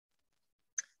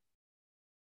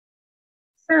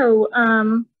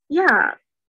Yeah,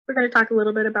 we're going to talk a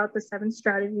little bit about the 7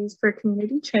 strategies for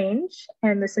community change.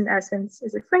 And this, in essence,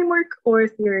 is a framework or a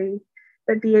theory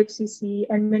that BHCC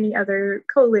and many other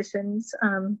coalitions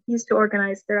use to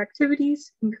organize their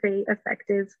activities and create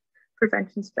effective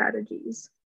prevention strategies.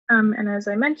 And as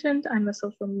I mentioned, I'm a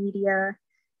social media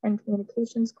and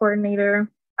communications coordinator.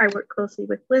 I work closely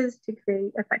with Liz to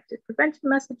create effective prevention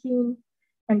messaging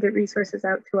and get resources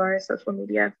out to our social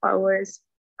media followers,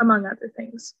 among other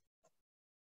things.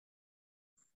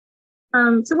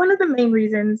 So one of the main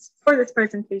reasons for this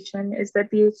presentation is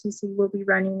that BHCC will be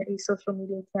running a social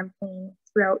media campaign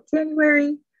throughout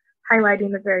January,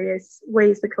 highlighting the various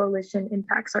ways the coalition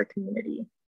impacts our community.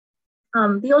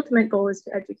 The ultimate goal is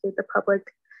to educate the public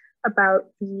about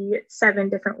the 7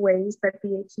 different ways that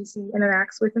BHCC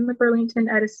interacts within the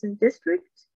Burlington-Edison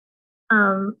district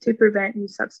to prevent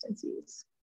youth substance use.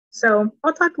 So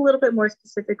I'll talk a little bit more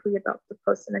specifically about the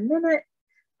post in a minute,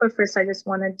 but first I just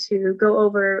wanted to go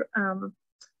over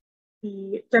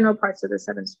the general parts of the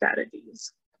 7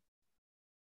 strategies.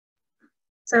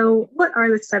 So what are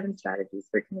the 7 strategies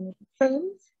for community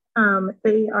change?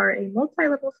 They are a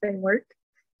multi-level framework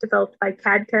developed by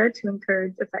CADCA to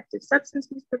encourage effective substance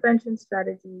use prevention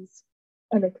strategies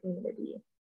in a community.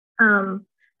 The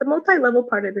multi-level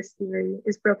part of this theory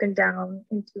is broken down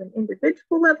into an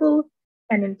individual level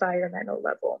and environmental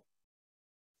level.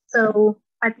 So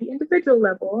at the individual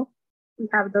level, we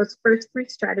have those first 3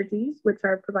 strategies, which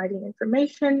are providing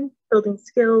information, building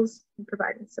skills, and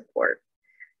providing support.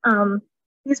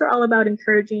 These are all about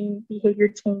encouraging behavior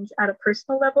change at a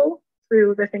personal level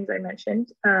through the things I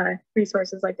mentioned,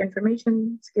 resources like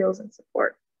information, skills, and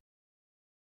support.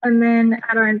 And then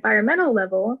at our environmental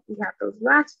level, we have those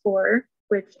last 4,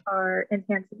 which are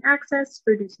enhancing access,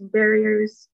 reducing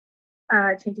barriers,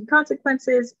 changing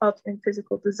consequences, altering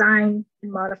physical design,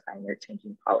 and modifying or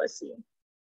changing policy.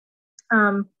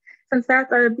 Since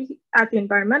that's at the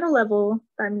environmental level,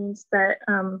 that means that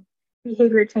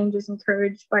behavior change is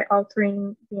encouraged by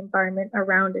altering the environment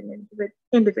around an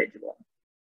individual.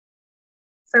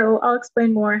 So I'll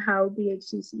explain more how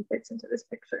BHCC fits into this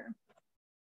picture.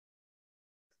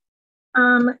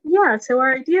 So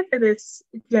our idea for this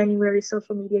January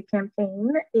social media campaign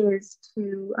is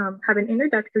to have an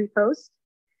introductory post,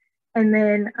 and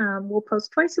then we'll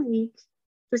post twice a week,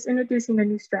 just introducing a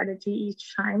new strategy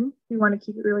each time. We want to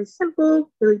keep it really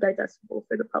simple, really digestible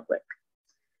for the public.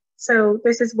 So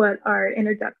this is what our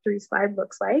introductory slide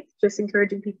looks like, just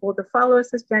encouraging people to follow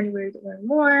us this January to learn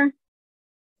more.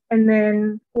 And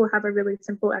then we'll have a really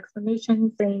simple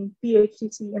explanation saying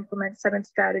BHCC implements 7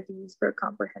 strategies for a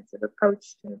comprehensive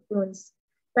approach to influence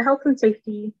the health and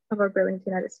safety of our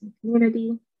Burlington-Edison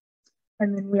community.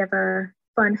 And then we have a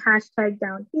fun hashtag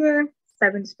down here,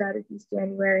 7 strategies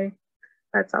January.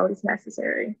 That's always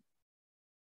necessary.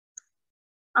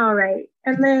 All right,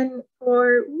 and then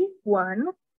for week 1,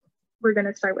 we're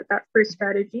gonna start with that first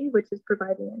strategy, which is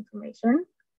providing information.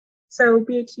 So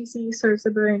BHCC serves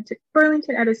the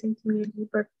Burlington-Edison community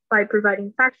by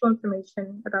providing factual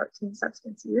information about teen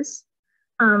substance use.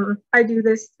 I do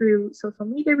this through social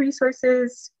media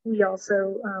resources. We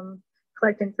also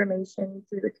collect information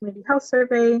through the community health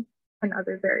survey and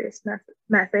other various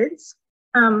methods.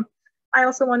 I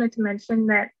also wanted to mention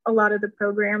that a lot of the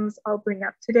programs I'll bring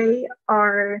up today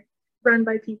are run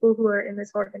by people who are in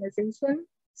this organization.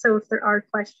 So if there are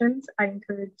questions, I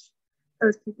encourage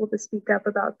those people to speak up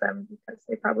about them because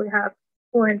they probably have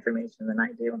more information than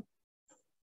I do.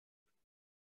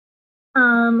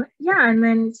 And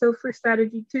then so for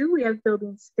strategy 2, we have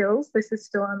building skills. This is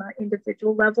still on the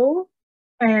individual level,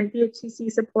 and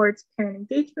BHCC supports parent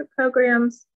engagement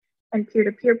programs and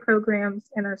peer-to-peer programs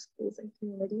in our schools and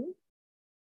community.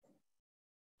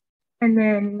 And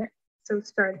then, so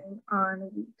starting on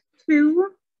week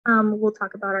 2, we'll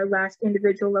talk about our last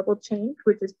individual level change,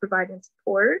 which is providing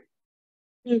support.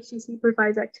 BHCC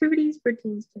provides activities for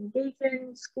teens to engage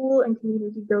in school and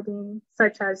community building,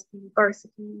 such as the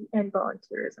varsity and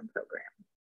volunteerism program.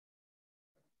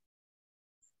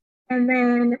 And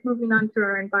then moving on to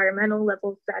our environmental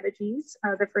level strategies,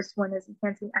 the first one is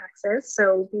enhancing access.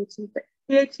 So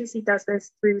BHCC does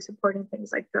this through supporting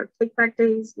things like drug take-back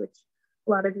days, which a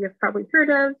lot of you have probably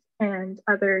heard of, and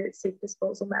other safe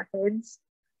disposal methods.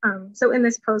 So in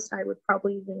this post, I would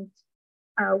probably link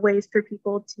ways for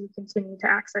people to continue to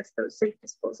access those safe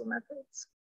disposal methods.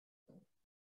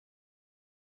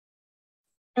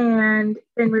 And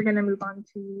then we're going to move on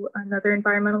to another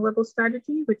environmental level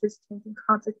strategy, which is changing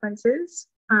consequences.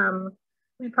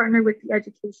 We partner with the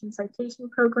Education Citation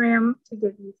Program to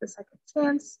give youth a second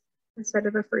chance instead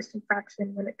of a first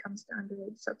infraction when it comes to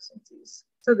underage substance use.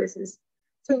 So this is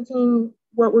changing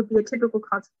what would be a typical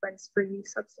consequence for youth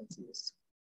substance use.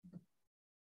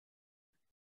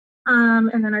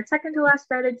 And then our second to last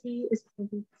strategy is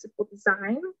changing physical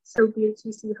design. So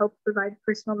BHCC helps provide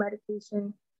personal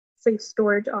medication safe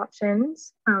storage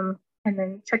options. And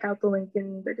then check out the link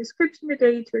in the description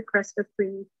today to request a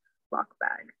free lock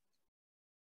bag.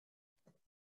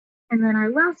 And then our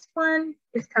last one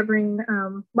is covering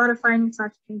modifying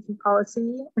 / changing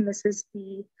policy. And this is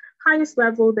the highest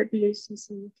level that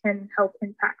BHCC can help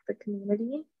impact the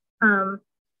community.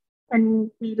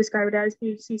 And we describe it as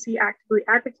BHCC actively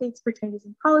advocates for changes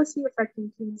in policy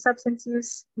affecting human substance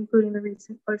use, including the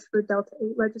recent push for Delta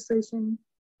 8 legislation,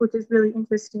 which is really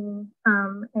interesting.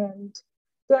 And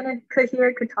Danica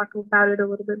here could talk about it a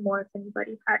little bit more if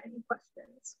anybody had any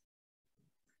questions.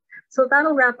 So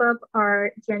that'll wrap up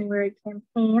our January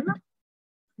campaign.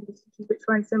 Just to keep it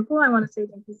short and simple, I want to say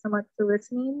thank you so much for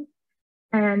listening.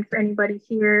 And for anybody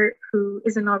here who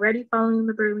isn't already following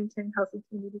the Burlington Healthy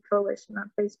Community Coalition on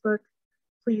Facebook,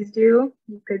 please do.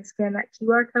 You could scan that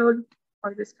QR code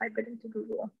or just type it into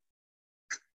Google.